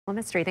Well,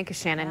 mystery. Thank you,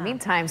 Shannon.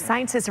 Meantime,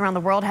 scientists around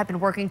the world have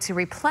been working to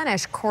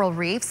replenish coral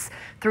reefs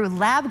through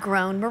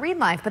lab-grown marine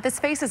life, but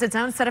this faces its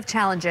own set of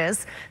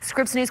challenges.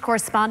 Scripps News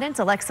correspondent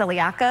Alexa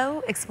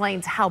Liacco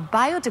explains how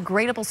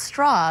biodegradable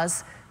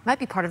straws might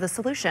be part of the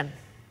solution.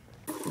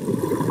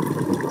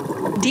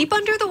 Deep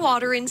under the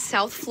water in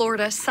South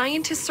Florida,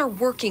 scientists are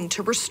working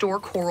to restore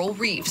coral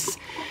reefs.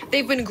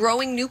 They've been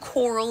growing new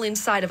coral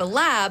inside of a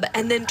lab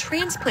and then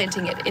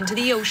transplanting it into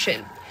the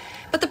ocean.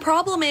 But the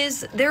problem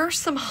is there are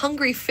some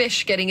hungry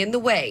fish getting in the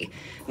way.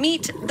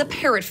 Meet the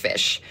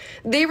parrotfish.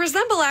 They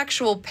resemble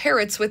actual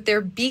parrots with their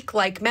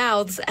beak-like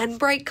mouths and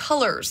bright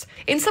colors.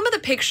 In some of the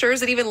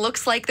pictures, it even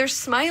looks like they're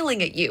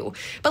smiling at you.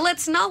 But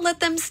let's not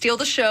let them steal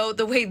the show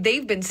the way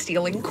they've been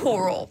stealing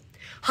coral.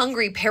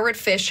 Hungry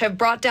parrotfish have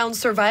brought down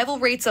survival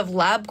rates of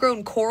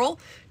lab-grown coral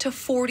to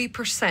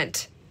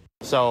 40%.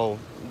 So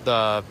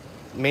the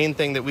main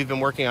thing that we've been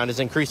working on is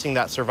increasing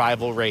that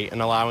survival rate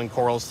and allowing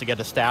corals to get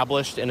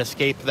established and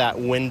escape that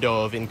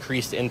window of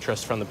increased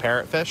interest from the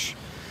parrotfish.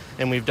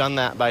 And we've done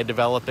that by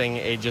developing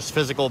a just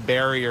physical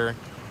barrier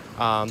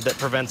that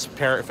prevents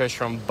parrotfish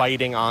from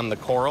biting on the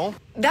coral.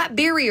 That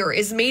barrier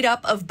is made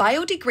up of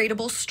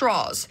biodegradable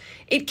straws.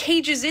 It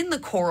cages in the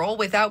coral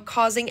without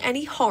causing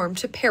any harm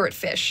to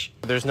parrotfish.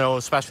 There's no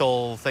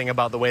special thing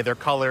about the way they're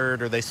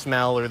colored or they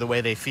smell or the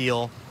way they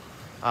feel.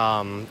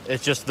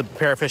 It's just the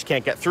parrotfish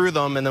can't get through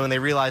them, and then when they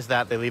realize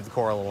that, they leave the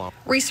coral alone.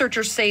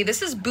 Researchers say this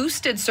has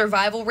boosted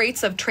survival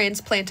rates of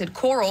transplanted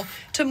coral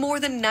to more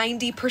than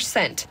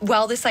 90%.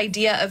 While this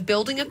idea of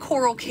building a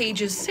coral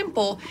cage is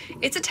simple,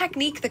 it's a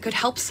technique that could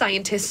help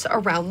scientists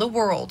around the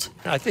world.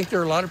 I think there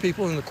are a lot of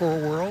people in the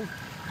coral world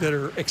that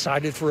are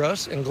excited for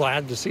us and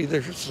glad to see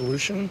there's a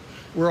solution.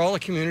 We're all a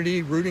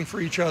community rooting for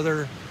each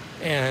other,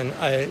 and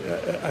I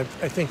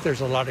think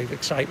there's a lot of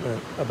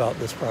excitement about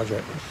this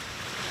project.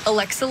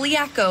 Alexa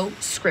Liacco,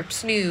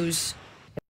 Scripps News.